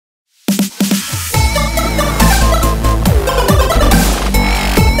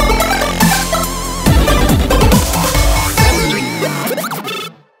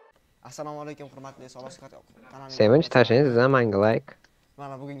Assalomu alaykum hurmatli Soloskat kanalimga. Sevinch tashlaysiz menga layk.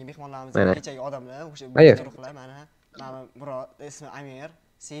 Mana bugungi mehmonlarimiz kechagi odamlar, o'sha guruhlar mana. Mana Murod, ismi Amir,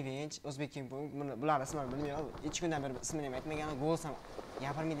 Sevinch, O'zbekkim bular ismini bilmayman. 2 kundan beri ismini ham aytmagan, go's ham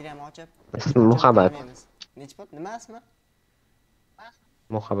gapirmaydi ham ochib. Ismi Muhabbat. Nechta put? Nima ismi?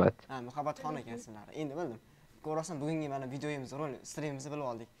 Muhabbat. Ha, Muhabbatxon ekan ismlari. Endi bildim. Ko'rasan bugungi mana videoyimiz rol streamimizni bilib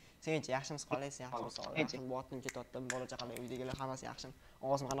oldik. Sevinch yaxshimiz qolaysiz, yaxshimiz sog'lik. Bu otnim ketyaptim, bola chaqalar uydagilar hammasi yaxshimi?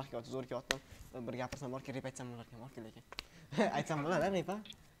 Ovozim qanaqa kelyapti? Zo'r kelyapti. Bir gapirsam borki, rep aytsam bo'larkan, borki lekin. Aytsam bo'ladi, rep a?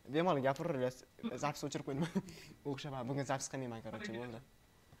 Bemalol gapiraverasiz. Zapis o'chirib qo'ydim. O'xshab, bugun zapis qilmayman, короче, bo'ldi.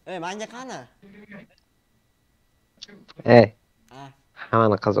 Menga qani? Ha.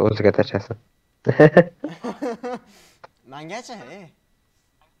 Hammani qiz o'ziga tashlasin. Mengacha,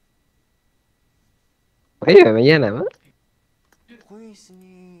 Voy, yanami?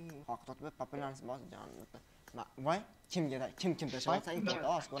 Qo'ysini. Haq totib populyarность bos jonim. Voy, kim tashlasa,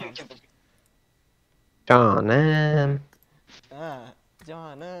 osh ko'ramiz. Jonim.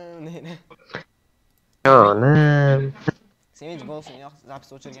 Jonim, neni? Jonim. Sevinch bo'lsin, yo'q, zapis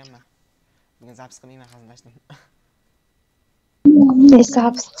o'chirganman. Bugun zapis qilmayman, hazillashdim.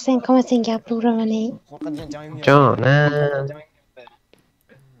 Zapis qilsang, qilmasang gapiraveraman. Qo'rqadigan joyim yo'q. Jonim.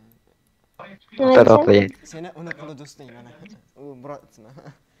 Seni uni puli do'sting mana. U Murod ismi.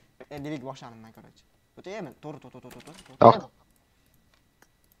 Endilik boshladim, короче. O'tayman. To'g'ri. To'q.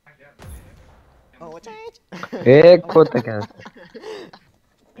 O'chaych. Ko't ekan.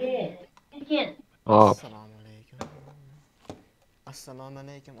 Assalomu alaykum. Assalomu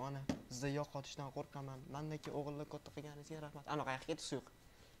alaykum ona. Sizda yo'qotishdan qo'rqaman. Mendagi o'g'illar katta qilganingizga rahmat. Ana qayoqqa ketdi suyuq?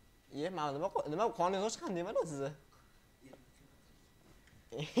 Nima qoningiz qanday mana sizni?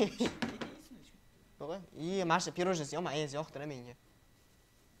 To'g'ri? Mana shu pirojnisi yo'qmi? Ayingiz yoqdira menga.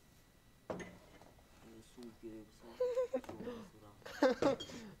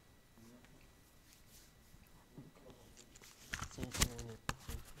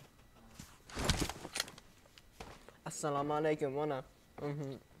 Assalomu alaykum ona.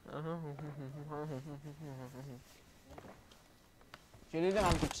 Kelinglar,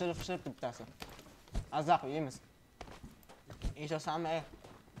 ham pishirib bittasi. Azaq yeymiz. Eshitasanmi?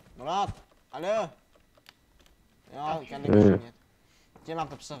 Murod, alo. Yo'q, ekanlik.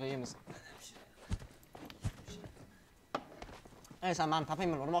 Kelmabdi pishirib yeymiz. Sen meni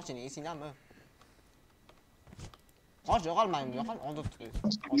papangni urmoqchini, esingdanmi? Qoch, yo'qolmaymi, yo'qol. Oldi tutib.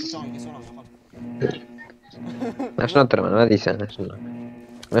 Oldichoyga so'ram, yo'qol. Mana shuni o'tiraman, nima deysan?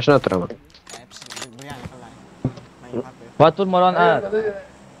 Mana shuni o'tiraman. Batur Moron a.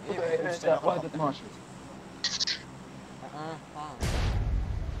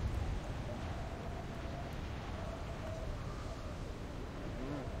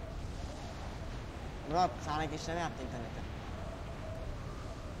 Murod, sanaki ishlamayapti internetda.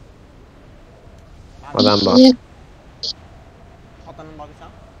 Odam bor. Xotinim bor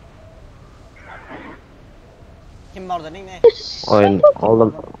desam? Kim bor deding, ne?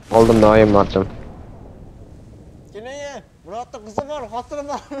 Oldimda oyim bordim. Keling, Murodda qizi bor, xotini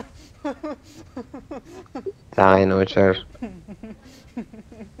bor. Tag'in o'chir.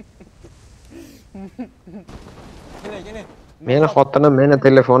 Keling. Meni xotinim, meni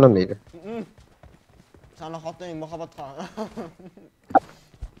telefonim deydi. Sana xotining muhabbatxon.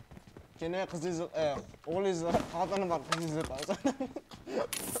 Keling, qizingiz, o'g'lingiz xotini bor, qizingiz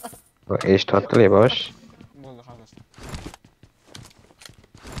bor. Eshityaptili bosh. Bo'ldi, xalos.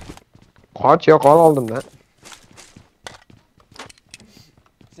 Qoch, yo'qol oldimda.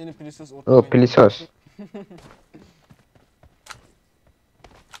 Seni pilisos O, pilisos.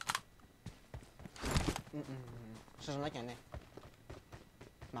 Shirin ekan, ne?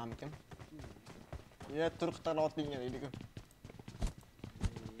 Ma'mikim? Turqdan otinga deydi-ku.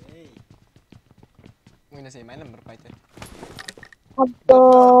 O'ynasang maylimi bir payti? Abdo.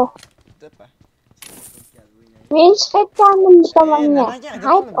 Depa. Men chiqayotgandim tomonga.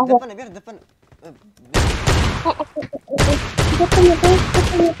 Depani ber. Depani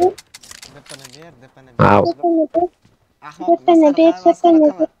ber. Ahmoq.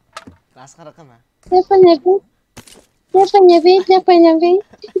 Masxara qilma. Depani ber.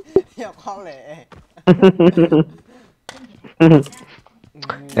 Yo'qol.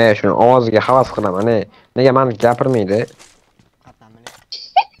 Shuni ovoziga havas qilaman. Nega meni gapirmaydi? Qatnamini.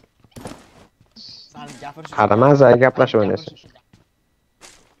 Sani gapirish. Qaramaza gaplashib o'ynaysiz.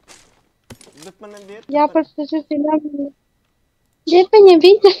 Depani ber. Gapirsiz Depani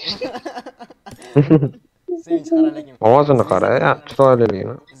ber. Sevinch qara lekin. Ovozini qara,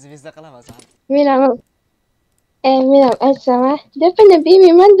 chiroyliligini. Zvezda qilasan. Men aytsam, depani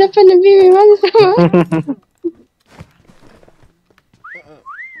bermayman desam.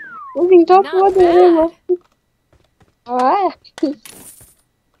 O'zing topmading. Voy.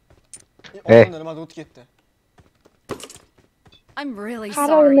 Oldinda nima o'tib ketdi? I'm really Qara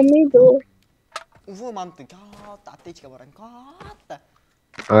sorry. nimaydi u? Uvo mamti katta aptechka bor ekan, katta.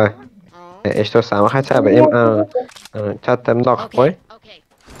 Voy. Eshitsanmi hachaba chatda mundoq qilib qo'y. Okay.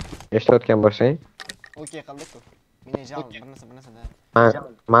 Eshitayotgan bo'lsang. Okey qildik-ku. Meni javob bir narsada.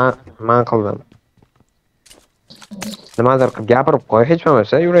 Men qildim. Nimadir qilib gapirib qo'y, hech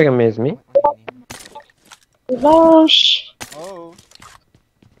bo'lmasa yuragimni ezmang. Bosh. Oh.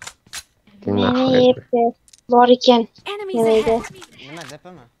 Bor ekan. Enemies ahead. Nima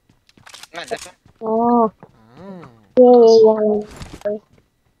depami? Oh.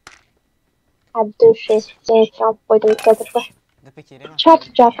 Abdushi, chop qo'ydim kadrga. Depa kerakmi? Chop.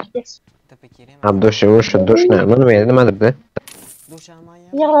 Depa kerakmi? Abdushi o'sha dushni nima debdi? Dushama-ya.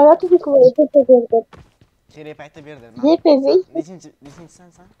 Yig'layotib qo'ydi. Kerak paytda berdi. Zepevi. Nechinchisan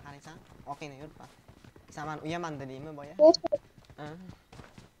sen? Qaraysan? Oqingni yuribman. Sen men uyaman dedingmi boya?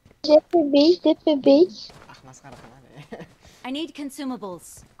 Zepevi. Masxara qilmadi. I need consumables.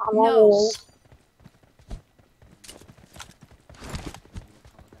 No.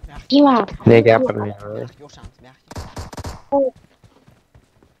 Dima. Ne gapirmayman. Yo'qshamiz, bu yoqqa.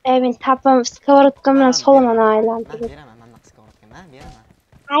 Men tapam skоворodka bilan solaman aylantirib. Beraman, men skоворodka, men beraman.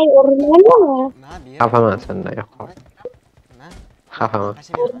 Ay, urinmaymi? Xafaman sendan yo'q. Xafaman.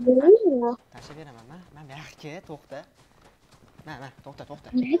 Tashlab beraman, men bu yoqqa to'xta. Mana, to'xta.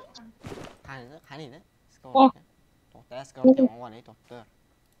 Qaniydi? Skоворodka. To'xta, skоворodka olay, to'xta.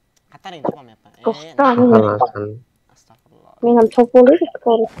 Qataring topolmayapman. Astagfirullah. Men ham to'polib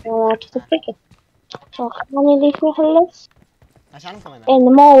skоворodka tutib ekan. Qaniylikni xillas. Tashani qilmayman.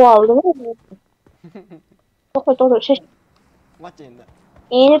 Nima oldim? To'xta. Voch endi.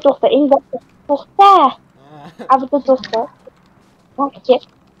 Endi to'xta. Abdu to'xta. Bakki.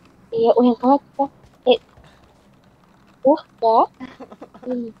 O'yin qilyapti. To'xta.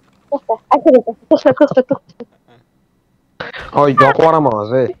 To'xta. Oy, yo'q boraman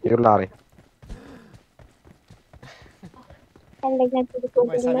hozir, yurlaring. Voy,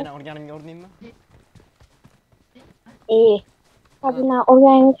 Sabina o'rganimga o'rningmi? Sabina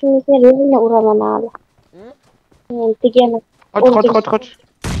o'rganing uchun sen rezina uraman hali. Men tegani. Qoch.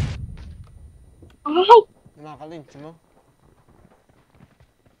 Ay, Nima qilding, Timo?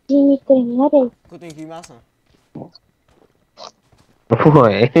 Dimitri, nari? Ko'ting kuymasin.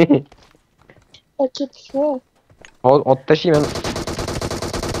 Voy. Ketishni. Ot tashiyman.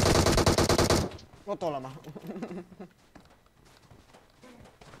 Ot olaman.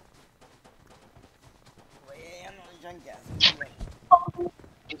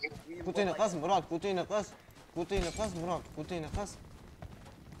 Kutini qaz, Murod, kutini qaz. Murod, kutini qaz.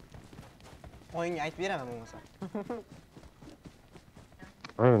 Oyingga aytib beraman bo'lmasa.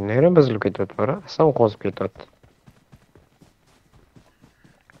 Nere buzilib ketyapti, bora? Asam qozib ketyapti.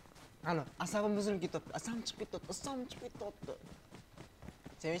 Ana, asabim buzilib ketyapti. Asam chiqib ketyapti.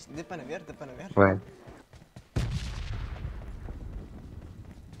 Sevinch, depani ber. Voy.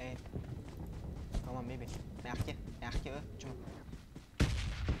 Come on, baby. Yaxki, chum.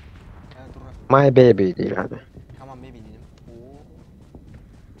 My baby deyiladi. Come on, baby dedim.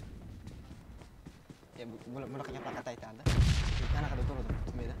 Bunaqa gaplar qattiq aytardi. Qanaqada turdim,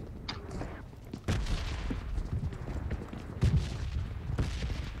 tutmaydi.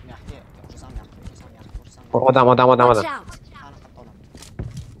 Yaxki, ursam. Odam. Watch out. Qanaqa odam.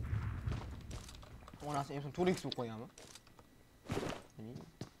 Onasi eson turlik suv qo'yganmi?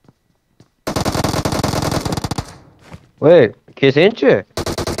 Voy, kelsenchi.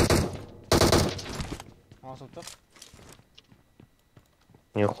 Hozir tur.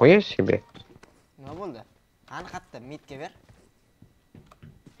 Men qo'yish gibi. Nima bo'ldi? Qani qatta mitga ber.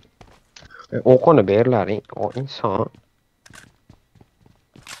 O'qini berlaring, o inson.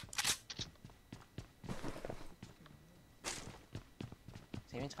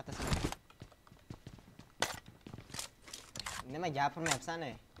 Sevinch qattasan. Nima gapirmayapsan,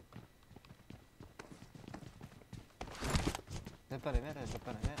 ey? Depani ber.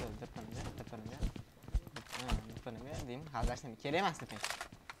 Deyim, hazırlaştım. Kerak emas deb.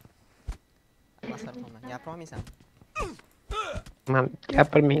 Masxara qilma. Gapira olmaysan. Men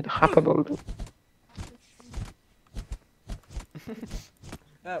gapirmaydi, xafa bo'ldim.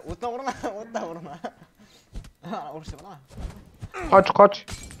 O'tdan urma. Urishni bilaman. Qoch.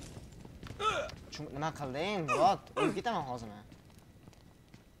 Nima qilding, Murod? O'lib ketaman hozir men.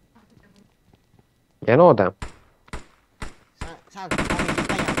 Yana odam. Sen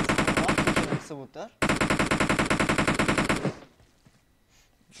ketmaganmisan. O'tir.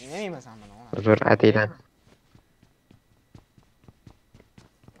 Neyman sen buni? Uzr, ataydan.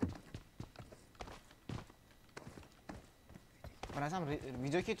 qarasam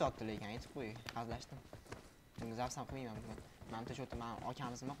video ketyapti lekin aytib qo'y, hazlashdim. Endi zavsam qilmayman bugun. Menimcha shu yerda men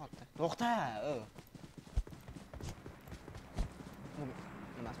akamiz nima qotdi? To'xta,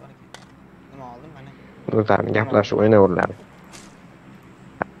 Nimasi bor ekan? Nima oldim mana? O'zlarini gaplashib o'ynayverlar.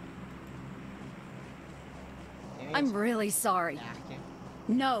 I'm really sorry.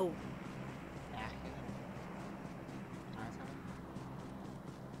 No.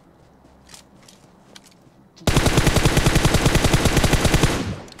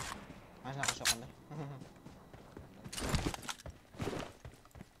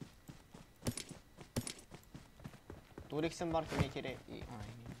 To'riksin bor kimga kerak?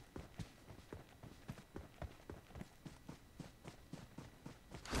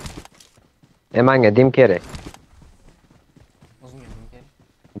 Menga dim kerak. O'zimga dim kerak.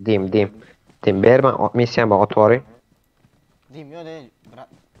 Dim berma, missiyani otib yuboring. Dim yo'q,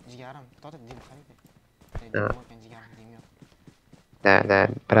 jigarim. Totib dim qaraydi. Jigarim dim yo'q.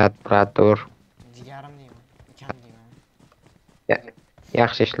 Brat dur. Jigarim deyman. Ukam deyman.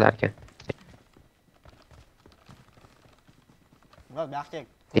 Yaxshi ishlarga. Va bu yoqqa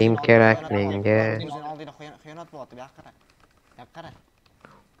Dim kerak menga. O'zing oldingda xiyonat bo'lyapti, bu yoqqa qara. Bu yoqqa qara.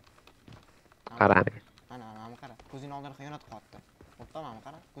 Qarani. Mana qara. Ko'zing oldida xiyonat qilyapti. Bo'pti, mana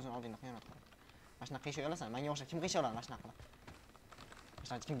qara. Ko'zing oldingda xiyonat qiladi. Mana shunaqa qiysha olasan. Menga o'xshab kim qiysha oladi mana shunaqa qilib? Mana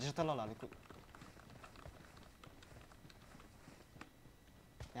shunaqa kim digital oladi?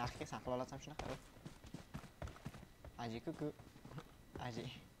 Yaxshi, sen qila olasan shunaqa. Aji kuku. Aji.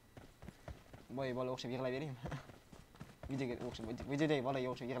 Boy bola o'xshab yig'layveraymi? Videoga o'xshab, videodagi bolaga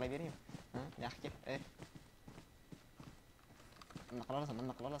o'xshab yig'layveraymi? Ha? Yaxshi. Nima qila olasan?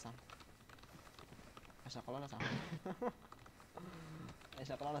 Nima qila olasan? Asha qila olasan.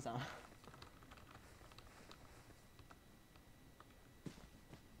 Asha qila olasan.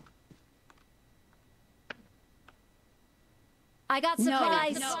 I got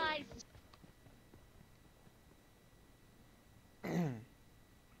supplies.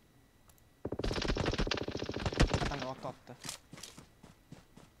 Qatanga otdi.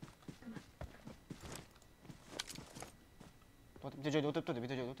 Bitta joyda o'tiribdi,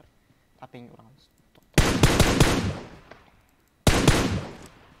 bitta joyda o'tir. Tapingga uramiz.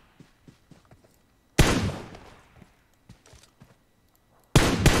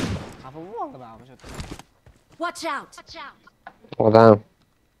 Xafa bo'ldi mana shu yerda. Watch out. Odam.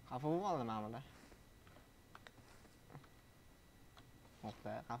 Xafa bo'ldi mana bunda.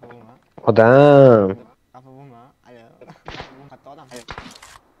 To'xta, xafa bo'lma. Odam. Xafa bo'lma. Alo. Katta odam.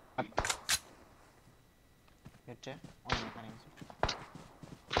 Yercha, oynaga qaraymiz.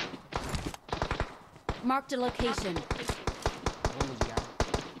 Marked a location.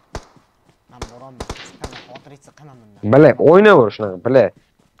 Men boraman. Xotirasi qilmam bundan. Bile o'ynayver shunaqa, bile.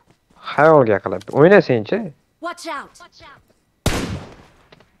 Xayolga qilib. O'yna senchi. Watch out.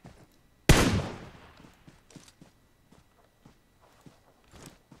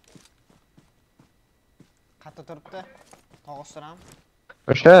 Qatta turibdi. Tog' ustiram.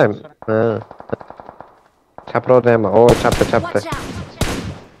 O'sha. Ha. Chaproqda ham. O, chapda. Watch out.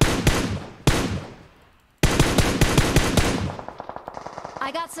 I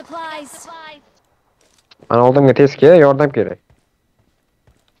got supplies. Mana oldimga tezki, yordam kerak.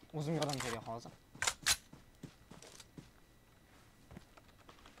 O'zimga yordam kerak hozir.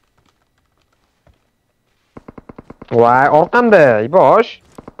 Voy, orqamda, ibosh.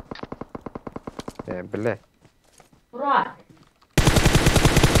 Bile.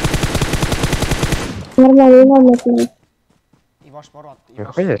 Normal o'ynamayapman. Ibosh boryapti.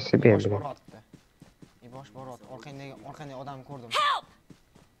 Yo'q, себе Ibosh bile. boryapti. Ibosh boryapti. Orqangdagi odamni ko'rdim.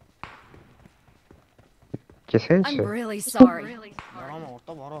 Kesinchi. I'm really sorry. Boraman,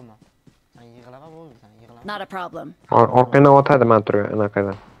 o'rta boraman. Sen yig'lama bo'ldi, sen yig'lama. Not a problem. Orqadan otadi men turgan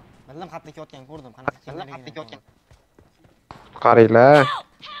anaqadan. Bildim, xatda ketayotgan ko'rdim. Qanaqa kimligini. Qaranglar.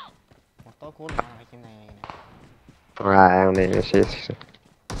 O'rta ko'rdim, qanaqa kimligini. Voy, uni yashaysiz.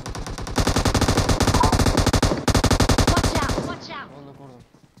 Watch out. Watch out. Bo'ldi, ko'rdim.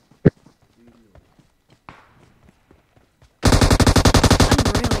 I'm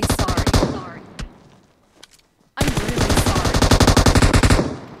really sorry. I'm really sorry.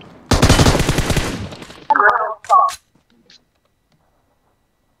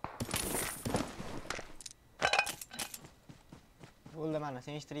 Bo'ldi mana,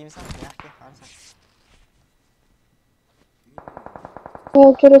 sen eshittiraymisan? Yaxshi, qarasan.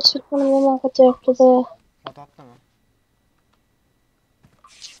 Yo'q, kerak chiqqanim yomon qo'yapti-da. Ototdimi?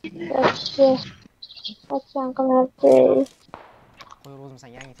 Yaxshi. Qachon qilardi? Qo'yur, o'zim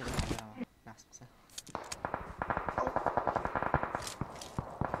senga yangi telefon beraman. Nasib qilsa.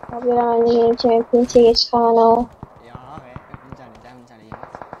 Beraman degancha pensiyaga chiqaman. Yo'q, bunchalik.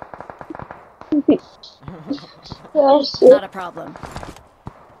 Yaxshi. Not a problem.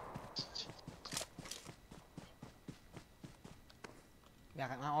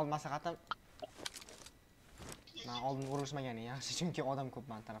 Men maslahatim men oldin urushmaganim yaxshi, chunki odam ko'p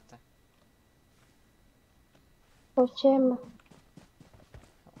men tarafda. Ko'chaymi?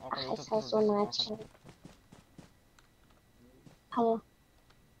 Orqaga o'tib Asosini aytishim. Halo.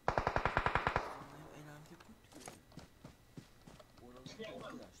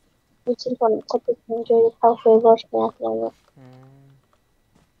 Bu telefon qo'yib joyga tavsiya berishmayapman.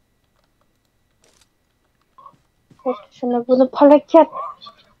 Shuni buni palakat.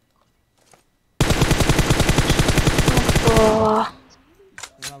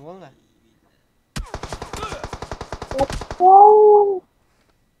 Nima bo'ldi?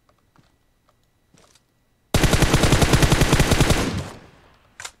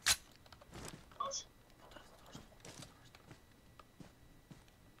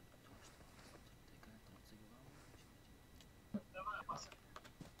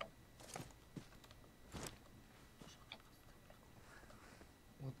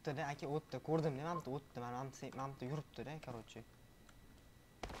 O'tdi-da, aka, o'tdi. Ko'rdim-da, mana bu o'tdi. Mana bu yuribdi-da, короче.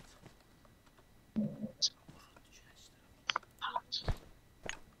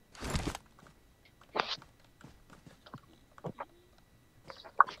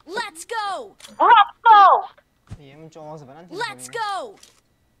 Let's go! Muncha ovozi bilan. Let's go!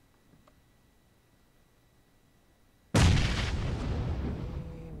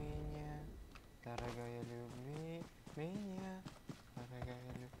 Меня, дорогая, люби меня, дорогая,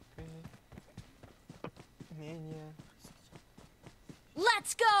 люби меня.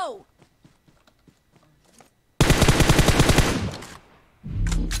 Let's go!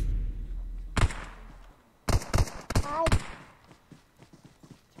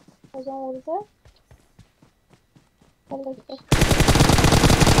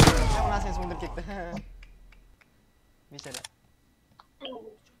 Ona sen so'ndirib ketdi. Bechara.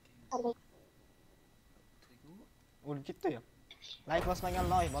 O'lib ketdi-yu. Layk bosmagan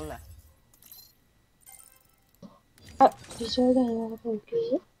loy bolalar. Videoga yo'q.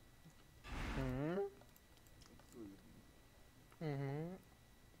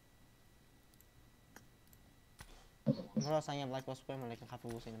 Murod, sen ham layk bosib qo'yma, lekin xafa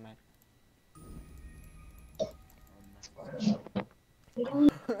bo'lsang nima?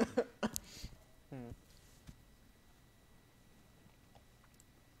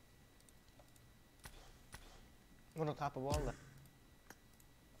 Murod xafa bo'ldi.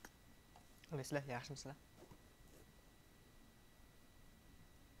 Qaysizlar, yaxshimisizlar?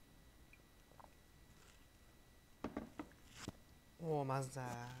 O, mazza.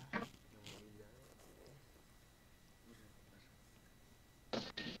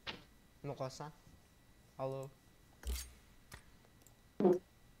 Nima qilasan? Allo.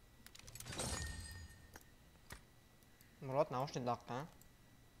 Murod, naushnik taqqa.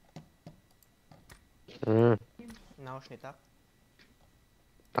 Naushnik taq.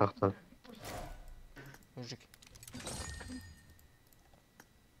 Taqdim. Mujik.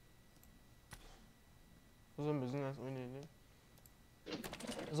 Zombi biznes oynaydi.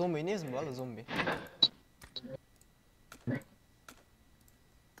 Zombi oynayapsizmi bola, zombi?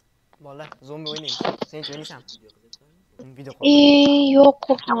 Bola, zombi oynaymiz. Sen chi o'ynaysan? Videoga. Yo'q,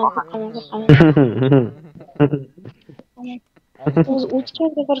 qo'rqaman. O'zi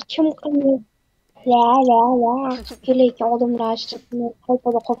o'tganda bir kim qildi? La. Kelayotgan odamlar achchiqni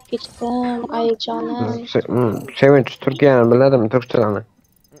qalpada qolib ketdim, ayajonim. Sevinch Turkiyani biladimi, turkchalarni?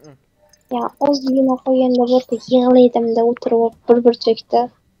 Ya, ozgina qo'yganda bo'lsa yig'laydimda o'tirib bir burchakda.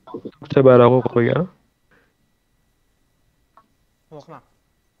 Turkcha bayroq qo'ygan.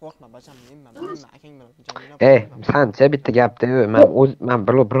 Qo'rqma, bacham, nima akang bilan Sancha bitta gapda, men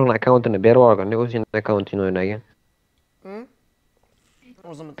birovning akkauntini berib olganda o'zing akkauntingni o'ynagan.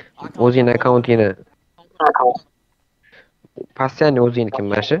 O'zing akkauntingni. Passiyani o'zingniki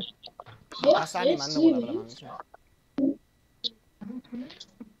mana shu. Asali menda bo'la bilaman.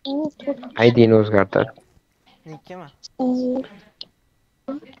 ID'ni o'zgartir. Nikkimi?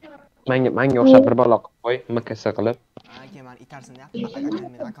 Menga o'xshab bir bola qo'y, MKS qilib. Aka, men itarsin deyapti.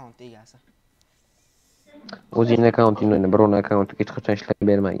 Akang akkaunt egasi. O'zing akkauntingni o'yna, birovning akkauntiga hech qachon ishlab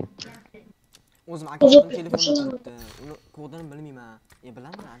bermagin. O'zim akkauntim telefonda turibdi. Uni kodini bilmayman.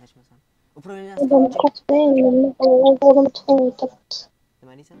 Bilaman, adashmasam. Upravleniyadan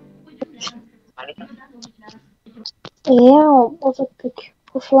nima deysan? Ozodbek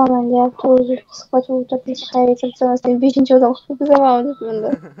qo'shilaman deyapti, o'zi qisqacha o'tirib xayriyatimizni 5-odam qizaman debmanda.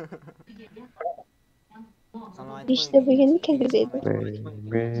 5 bo'lganda kirgizaydi.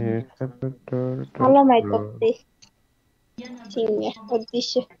 Salom aytibdi. Senga,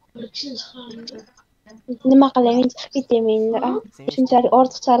 oddishi. Nima qilay, men chiqib ketay endi. Shunchalik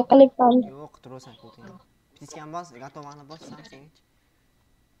ortiqchalik qilyapman. Yo'q, turasan puting. Pichkan bos, gatovani bossam senchi.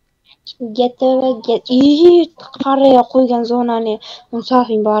 Gatovaga qaraya qo'ygan zonani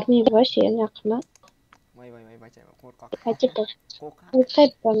musofing bormi bosh yana qilma. Voy, bacha, qo'rqoq. Qaytib. Qo'rqoq.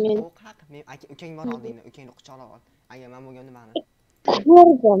 Qo'rqyapman men. Qo'rqoq. Men ukang bor oldingda, ukangni quchoqlab ol. Agar men bo'lganda mani.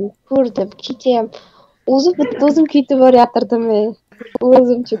 Ko'rdim. Kechayam o'zim kuytib boryaptirdim men.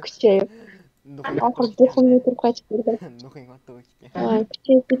 O'zimcha kuchayib. Oxirida duximga o'tirib qaytib keldim. Duxing katta o'chgan. Ha,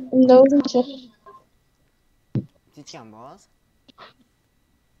 kuchayib ketdim-da o'zimcha. Pichkan bos.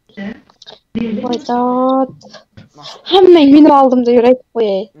 Voydod. Hammang meni oldimda yur aytib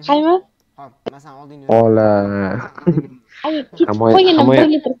qo'yay. Qaymi? Hop, men sen oldingda. Ola. Ay, ketib qo'yganim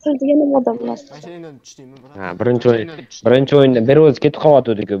 1 litr sildigan odam emas. Mana shu yerdan tushdingmi, bro? Ha, birinchi o'yinda bir o'zi ketib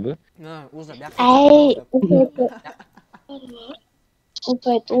qolyotdi-ku bu. Ha, o'zi bu yoqqa. Ay, u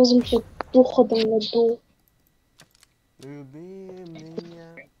payt o'zimcha duxidimda du.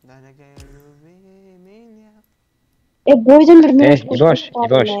 Boydan bir men. Bosh.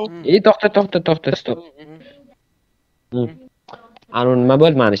 To'xta, stop. Ana nima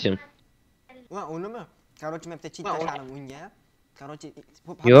bo'ldi mana ishim? Va, unimi? Короче, men bitta cheat tashladim unga. Короче,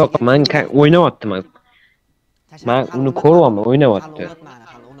 Yo'q, men o'ynayaptim. Men uni ko'ryapman, o'ynayapti.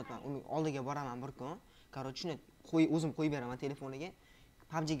 Unutma. Uni oldiga boraman bir kun. Короче, shuni o'zim qo'yib beraman telefoniga.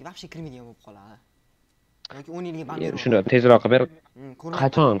 Pubgga вообще kirmaydigan bo'lib qoladi. Yoki 10 yilga ban beraman. Shuni tezroq qilib ber.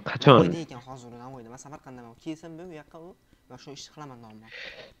 Qachon? Qo'ydi ekan hozir Navoiyda. Men Samarqanddaman. Kelsam bu yoqqa u. Men shu ishni qilaman nomma.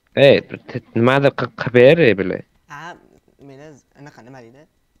 Nimadir qilib ber, bile. Ha, meni nima deydi?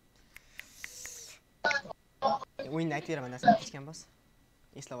 O'yinda aytib beraman narsani hechkim bos.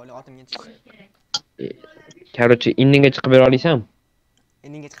 Eslab olay, otimga tush. Короче, inninga chiqib bera olasan?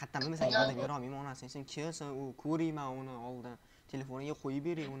 Inninga chiqatdan men senga yordam bera olmayman, onasi sen kelsa u ko'rayman uni oldin. Telefoniga qo'yib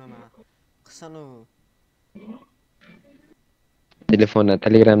bering uni men. Qilsin u. Telefonda,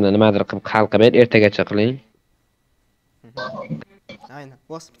 Telegramda nimadir qilib hal qilib ber, ertagacha qiling. Aynen,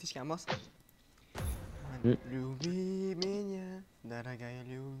 bos, bitishgan bos. Люби меня, дорогая,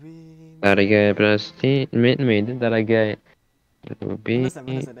 люби. Дорогая, прости, нейdi, dорогая. Люби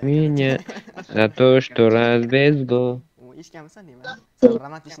меня за то, что разбезгу. O eshitganmisan deyman. Sen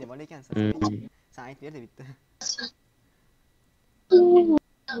romantik bola ekansan. Sen aytib berdi bitta.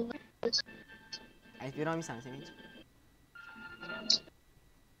 Aytib bera olmaysan senchi?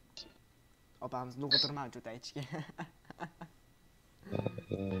 Opamiz o'tirmay o'tib aytishga.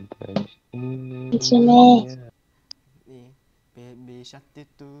 Beshatdi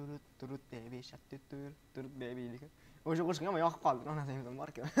turut beshatdi turut bebilik. O'sha qo'shiqqa ham yoqib qoldi, onasingizdan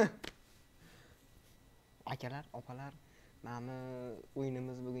bor-ku. Akalar, opalar, mana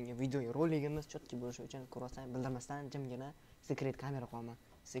o'yinimiz bugungi video roligimiz chotki bo'lishi uchun ko'rasizlar, bildirmasdan jimgina sekret kamera qo'yaman.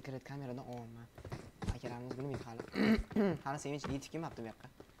 Sekret kameradan olaman. Akalarimiz bilmaydi hali. Hali sevinch yetib kelmabdi bu yoqqa.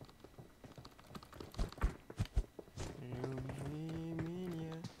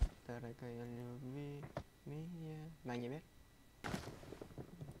 Menga ber.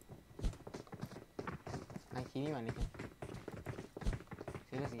 Men kelmayman lekin.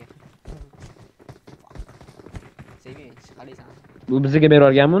 Seriyasiga. Sevinch, qalaysan? Bu bizga berib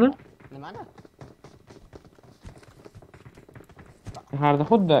olganmi uni? Nimani? Harda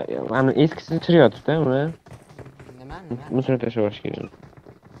xuddi mana eskisini chiryapti-da uni. Nima? Musini tashlash kerak.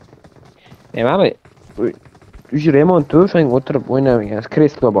 Mana uch remontda shunga o'tirib o'ynagan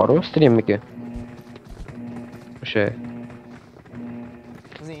kreslo bor-ku, streamniki. O'sha.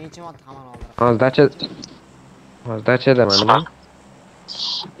 O'zing yechim oldi hamon oldi. Hozir dachada mana.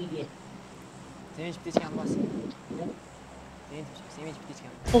 Sevinch bitishgan bos. Sevinch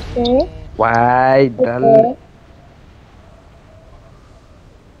bitishgan. Okay. Voy, dal.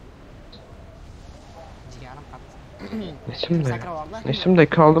 Jigarim qattiq. Esimda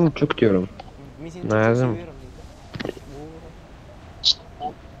kaldım çok diyorum. Lazım.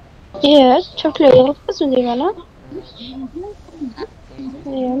 Evet, çok lezzetli kızım diye bana.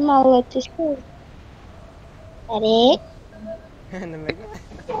 Mallah teşekkür.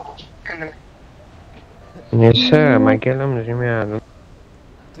 Neyse, makelam rejimiyalım.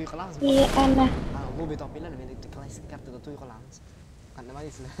 To'y qilamiz. Ana. Lobby topinglar, men klassik kartada to'y qilamiz. Qanday nima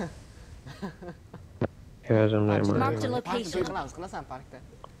deysizlar? Gözümdeyim. Marked a To'y location. qilamiz, qilasan parkda.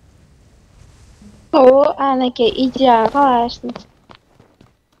 O anaka ija qalarsın.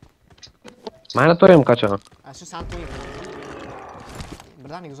 Mana to'yim qachon? Shu san to'y.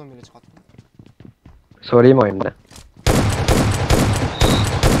 Birdaniga zombilar chiqadi. So'rayim oyimda.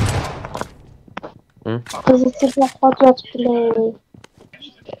 Kızı sırtla patlattılar.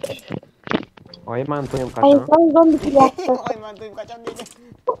 Oyim mana to'yim Ay qachon? sen zombi yaptı. Oy, men to'y qachon deydi?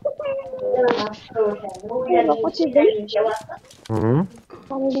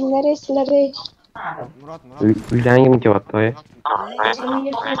 Kanalimga sizlarga Murod. Uylangim kelyapti, oyi.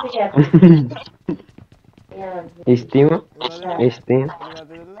 Eshitdingmi? Eshitding?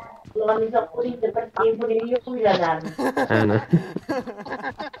 Ana.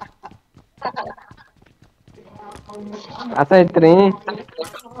 Pasaytiring.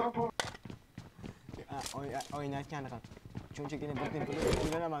 O'ynayotgani qil. Shunchagina bir templi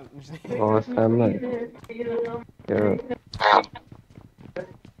o'ylanaman. Osammi? Yo'q.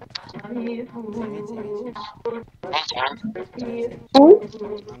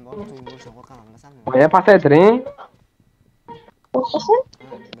 Men borib to'yim bo'lishdan qo'rqaman, bilasanmi? Oya pasaytiring. qo'rqasan?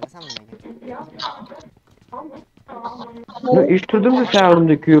 Bilasanmi nega? Men eshittirdim-ku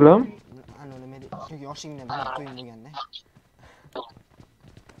shag'rimda kuyulam. Ana nima deydi? Chunki yoshingdan beri to'yim bo'lganda.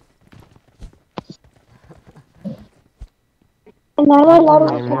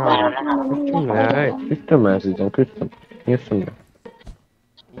 Küstüm ben sizden, küstüm. Yiyorsun da.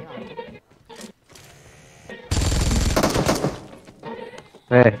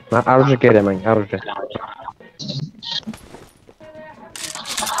 Ben arıcı gelemem, arıcı.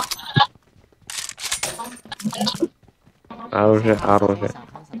 Arıcı.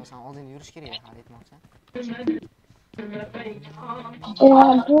 Sen oldin yurish kerak hal etmoqchi.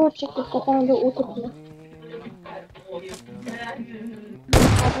 Bu chekka qatanda o'tirdi.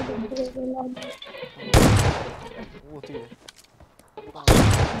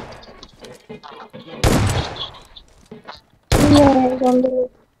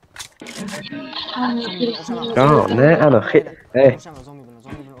 Ya ne ana hey.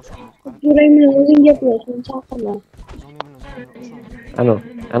 Yüreğimle uzun yapıyorsun çakırma.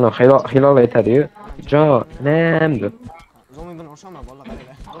 Ano hilal aytadi-yu. Jo, nemdi. Zombi bilan ursama bola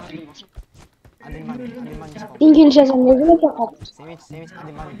qaranglar. İngilizce zannediyorum fakat. Sevinç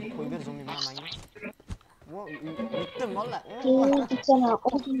adimani qo'yib ber zombi bilan menga. Vo, yutdim bola. Gitsene.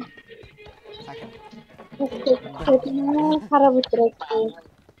 Sakin. Qarab o'tiribdi.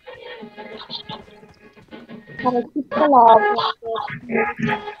 Qarab ketdilar.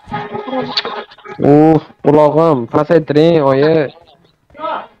 Uf, qulog'im, pasaytiring, oyi.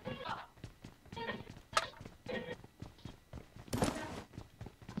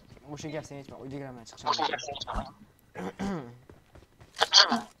 O'sha gap sen aytma, uydagilardan chiqishim.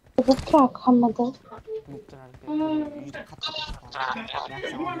 Bu trak hammada. Juda qattiq.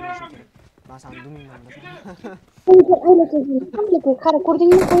 Yaxshi oldim. Men seni dumingdan bilasan. Ayla ko'rdingmi? Qara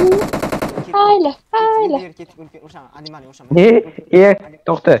ko'rdingmi? Hayla. Ket, o'sha animali o'sha.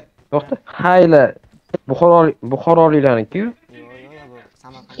 To'xta. Hayla. Buxoroliklarniki-yu. Yo'q, bu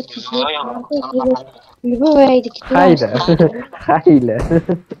Samarqand. Yuboraydik. Hayla.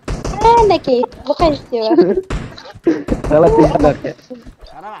 Anaki, bu qaysi va? G'alati.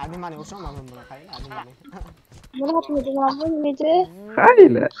 Qara, animali o'sha men buni qayda animali. Murodmi?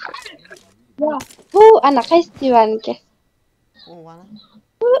 Hayla. Ya, bu ana qaysi vaniki? O ana.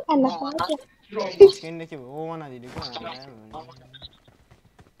 Bu ana qaysi? Toshkentdagi o ana deydi-ku.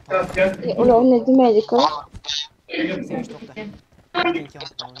 Ular uni demaydi-ku. Sen to'xta.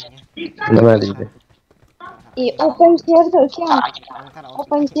 Nima deydi? Open yerda ukan.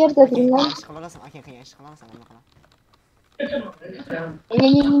 Open yerda deyman. Ish qilasan, aka ish qilasan, nima qilasan?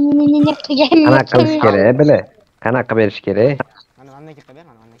 Qanaqa qilish kerak, bile? Qanaqa berish kerak? Mana mendan kirib ber,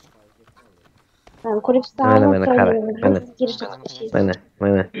 mana mendan. Ben ko'ribsan. Mana qara. Mana.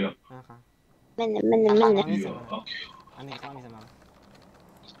 Mana. Anne qilamisan mana.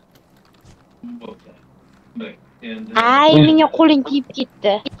 Ay, menga qo'ling tiyib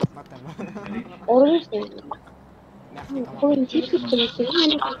ketdi. O'rishdi. Qo'ling tiyib ketdi.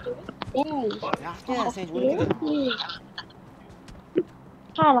 Yaxshi, sen o'lib ketding.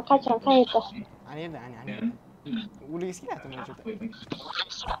 Qani, qachon, qayerda? Ana yerda. O'ligis kelyapti men juda.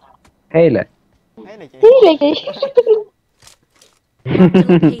 Hayla. Location.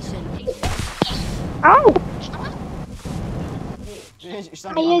 Au! İşte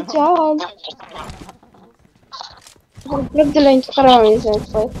Hayajon. Bir dilan chiqaramaysan. Hiç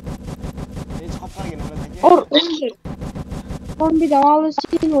qopqargan ulardan. O'ldir. Bombidan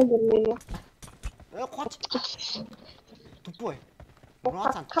olishing o'ldirmaydi. Qoch. Tupoy.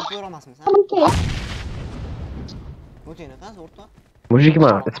 Murod, sen tupoy emasmisan? O'tini qas o'rta.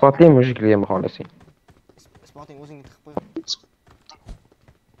 Mujikman, isbotlayman mujikligimni xohlasang. Isboting o'zingga tiqib qo'y.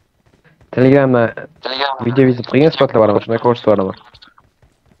 Telegramda video yozib qo'ygan, isbotlab beraman, shunday ko'rsatib beraman.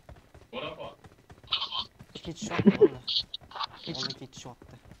 Ketishotdi.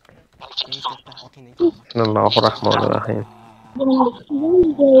 Bismillahir rohmanir rohim.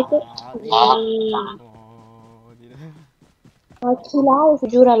 Açılar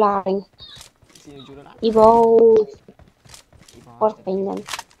juralaring. Seni juralar. İbo. Korkmayın.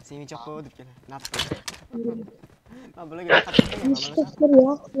 Seni çok deb keladi. Napti. Men bularga laqab qo'yganman,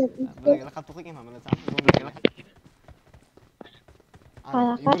 bilasan? Bularga laqab qo'yganman, bilasan? Zombilarga.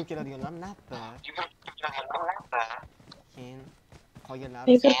 Ana, yugurib keladiganlar napti. Keyin qolganlar.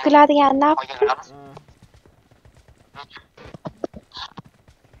 Yugurib keladigan napti.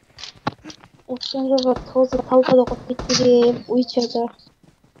 O'shan joyda toza talpada qo'yib ketdim, uychada.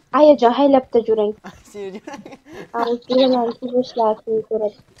 Ayajon haylabda juring. Seni Ay, juralar kuzishlar seni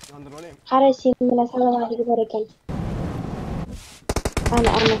ko'radi. yondirib olaymi? Qara, sen bilan salomatligi bor ekan.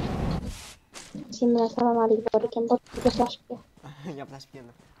 Ana. Sen bilan salomatligi bor ekan, bir gaplashib kel. Gaplashib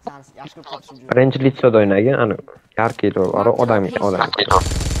keldim. Sen yaxshi ko'p topishim uchun. Birinchi litsoda o'ynagan, ana yarkil bor, odam.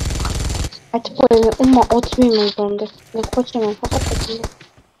 Aytib qo'yaman, umuman otmayman endi. Men qochaman, faqat qochaman.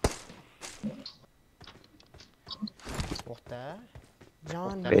 To'xta.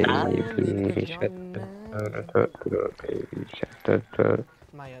 Jon.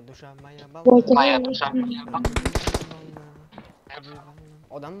 Maya dusha, maya baba.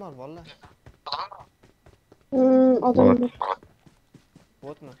 Odam bor, bolla. Odam.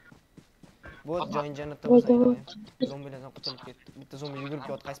 Botmi? Bot joyin jannatda bo'lsa, zombilardan qutulib ketdi. Bitta zombi yugurib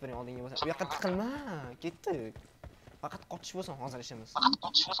ketdi, qaysi biring oldinga bo'lsa. U yoqqa tiqilma, ketdik. Faqat qochish bo'lsin hozir ishimiz.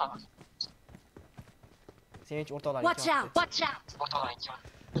 Sen hech o'rtoqlaring. Watch out! Watch out!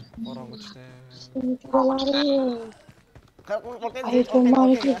 Qorong'i tushdi.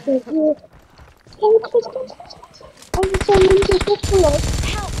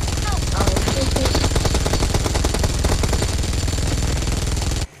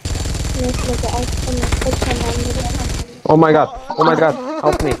 Oh my god,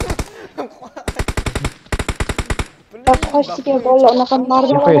 help me. Qochdiga bola unaqa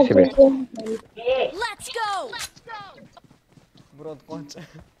mardivan. Let's go! Murod qoncha.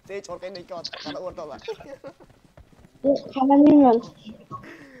 Sen hech orqangdan ket, qara o'rtoqlar. Qalamayman.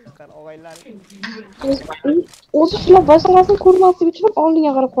 Qara og'aylar. O'zi shular boshqasini ko'rmaslik uchun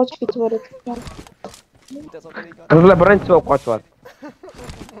oldinga qarab qochib ketaveradi. Bittasi orqangdan ket. Qizlar birinchi bo'lib qochyapti.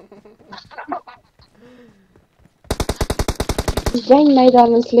 Jang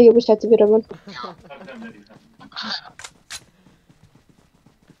maydonini sizlarga bo'shatib beraman.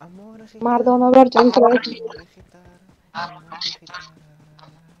 Mardonalar jang qiladi.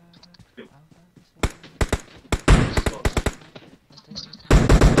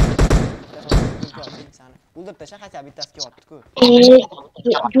 O'ldirib tasha, xacha bittasi kelyapti-ku.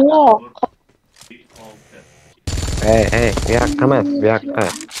 Yo'q. Hey, bu yoqqa emas, bu yoqqa.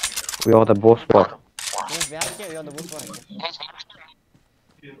 Bu yoqda boss bor. Bu yoqqa, u yoqda boss bor ekan.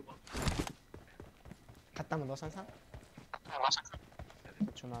 Qattami do'san sen?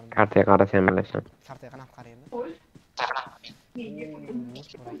 Kartaga qarasam bilasan. Kartaga qarab qaraydi.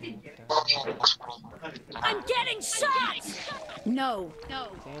 I'm getting shot! No.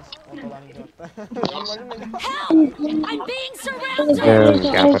 Help! I'm being surrounded!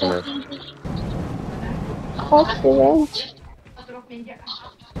 Gapirma. Qochdim.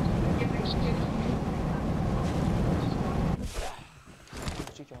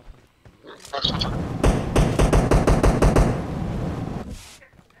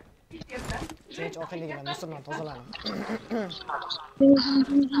 Sen hech orqangdagilar musulmon tozalaning.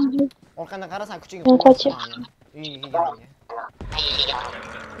 Orqangdan qarasan, kuching qochib.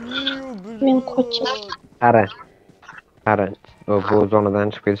 Men qochib. Qara. Bu zonadan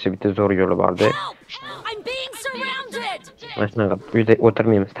chiqib ketishi bitta zo'r yo'li bor-da. I'm being surrounded! Mana shunaqa uyda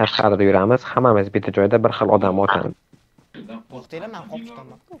o'tirmaymiz, tashqarida yuramiz, hammamiz bitta joyda bir xil odam otamiz. To'xtanglar, men qolib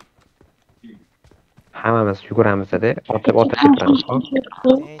tutaman-ku. Hammamiz yuguramiz-da, otib ketamiz.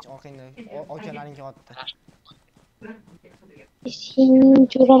 Hech orqangda okalaring kelyapti. Sening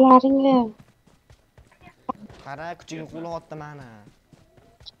juralaringni. Qara, kuching qo'lyapti meni.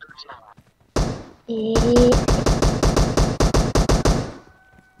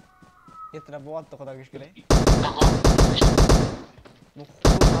 Yetirib bo'lyapti, xudoga shukr. Bu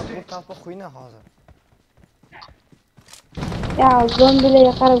qalpoq qo'yna hozir. Ya,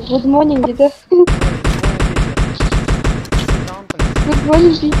 zombilarga qarab good morning dedi. Good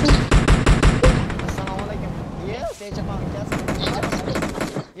morning dedi. Assalomu alaykum. Sencha xonim kelsin.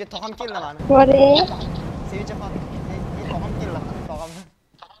 Tog'am keldi mani. Bore. Sencha xonim. Tog'am keldi mani, tog'am.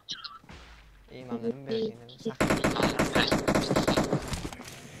 Mana nima bergan.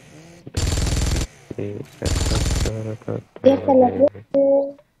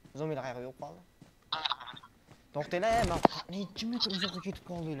 Zombilar qayerga yo'q qoldi? To'xtanglar, men necha metr uzoqqa ketib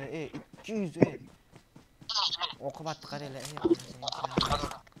qoldinglar? 200. Oqibatni qaranglar.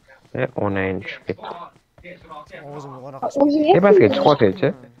 Onang tushib ketdi. O'zim yuqori Tepasiga chiqib olsaychi.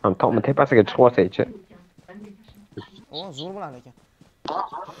 Ham tomni tepasiga chiqib olsaychi. O, zo'r bo'ladi lekin.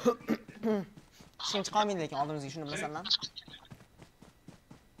 Hech chiqa olmaydi lekin oldimizga shuni bilasanlar.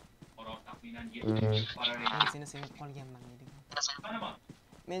 Men seni sevib qolganman deydi.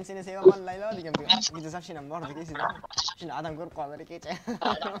 Men seni sevaman Laylo degan video soобщением bor edi, esingizda. Shuni adam ko'rib qoldi kecha.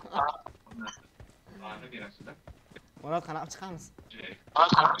 Murod qanaqa chiqamiz?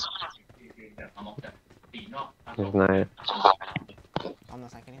 Не знаю. Hamma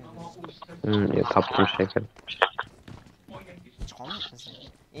sakiring. Я tapdim shekil. Chiqolmaymiz biz.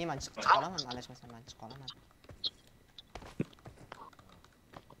 Men chiqa olaman, alashmasam men chiqa olaman.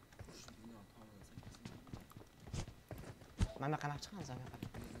 Mana qanaqa chiqamiz aka?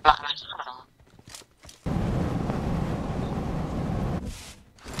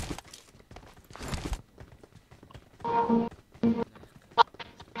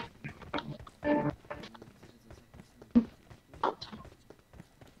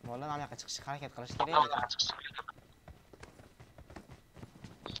 Bola mana yoqqa chiqishga harakat qilish kerak edi.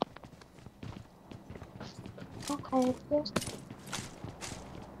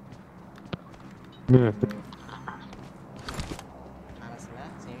 Qarasizlar,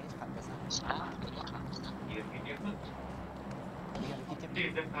 sevinch qatnasan.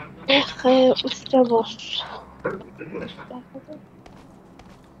 Uchta bosh.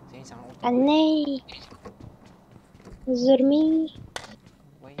 Aney. Zirmi.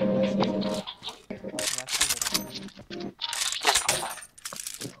 Voy.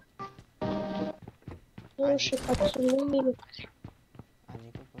 Слушай, поцелуй.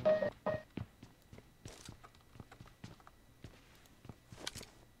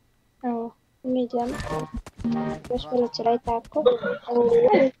 Medium. Terus kalau cerita aku.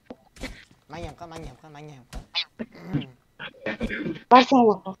 Manyam kan. Bahasa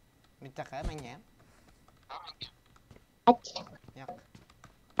apa? Minta kan manyam. Ach. Yok.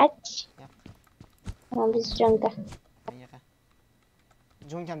 Ach. Yok. Biz jonga. Manya kan.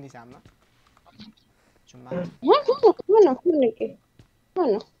 Jonkam deysanmi? Tushunma.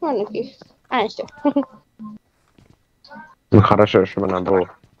 Mana ki. Ancha. Ну хорошо, что она была.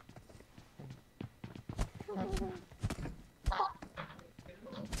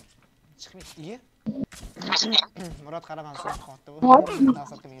 Chiqmaydi. Murod qaraman suv qotdi bu.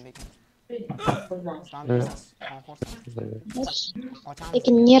 Tasatdim lekin.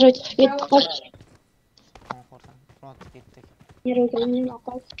 Lekin neroj ketdi qoch. Murod ketdik. Nerojning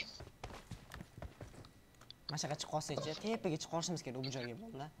oqol. Mashaqa chiqib qolsa-chi, tepaga chiqib qolishimiz kerak bu joyga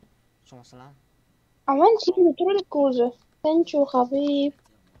bo'ldi. Tushunasizlarmi? Aman seni turlik o'zi. Tinchu habib.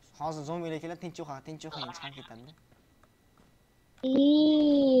 Hozir zombilar keladi, tinchu chiqib ketadi.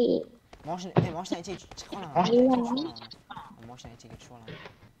 Mashina ichiga chiqib qolaman. Mashina ichiga tushib olaman.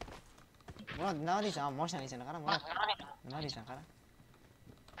 Murod, nima deysan? Mashina ichini qara, Murod. Nima deysan, qara.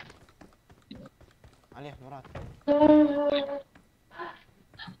 Alih, Murod.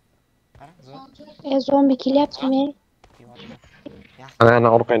 Qara, zo'r. Zombi kelyaptimi? Ana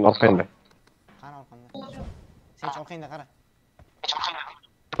orqangda. Qara orqamda. Sen orqangda qara.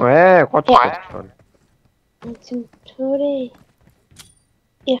 Qoch. To'g'ri.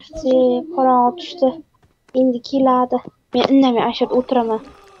 Yaxshi, qorong'i tushdi. Endi keladi. Men indamay ashab o'tiraman.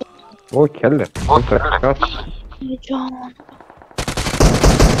 O keldi. O'tir. Jon.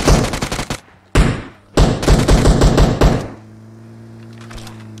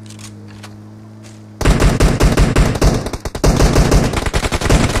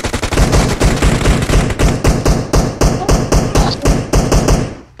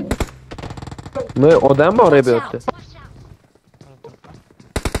 Ne odam mı oraya bir öttü?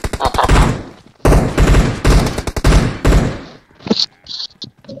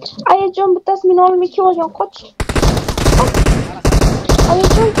 Ayajon bittasi meni olmay kelgan qoch.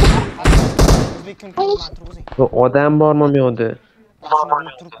 Ayajon. Bu odam bormi bu yerda?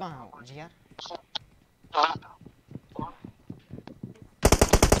 Turibman, jigar.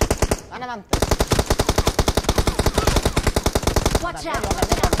 Ana men. Watch out!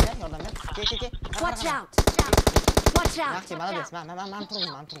 Watch out! Watch out! Yaxshi, молодец. Men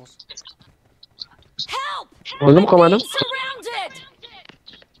turibman. Help! O'zim qolmadim. Surrounded!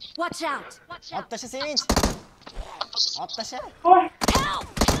 Watch out! Ot tasha sevinch. Ot tasha. Help!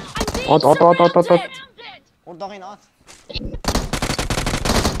 I'm being Ot. surrounded! O'rdog'ingni ot.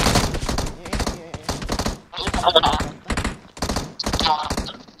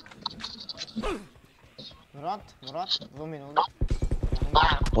 Murod, zomin oldu.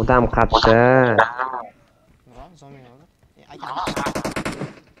 Odam qatta. Murod, zomin oldu. Aka.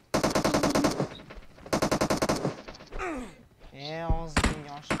 O'zing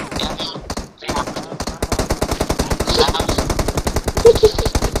yosh.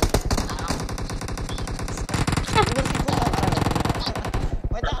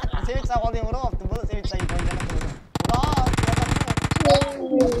 olding uribdi. Bu sevinchdan qo'ygan qo'ydi.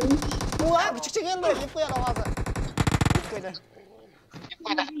 Voy, kichik endi, yeb qo'yadi hozir. Yeb qo'ydi.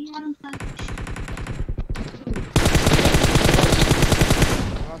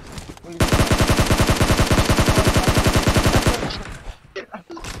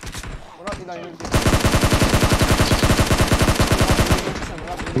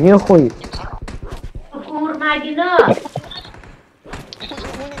 Не хуй.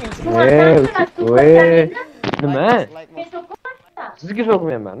 Nima? Sizga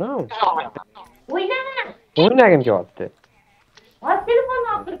so'kmayman, ha? O'ynagim kelyapti. Hozir telefonni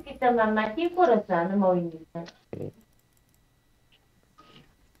olib kirib ketaman, men keyin ko'rasan nima o'ynaysan.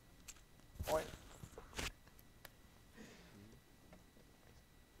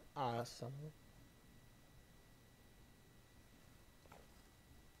 Assalomu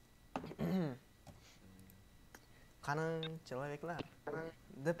qani chiroyliklar.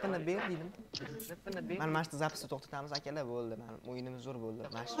 Dipini ber dedim. Mana mana shu zapisni to'xtatamiz akalar, bo'ldi. Mana o'yinimiz zo'r bo'ldi.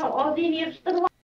 Mana shu Oldingni yig'ishtirib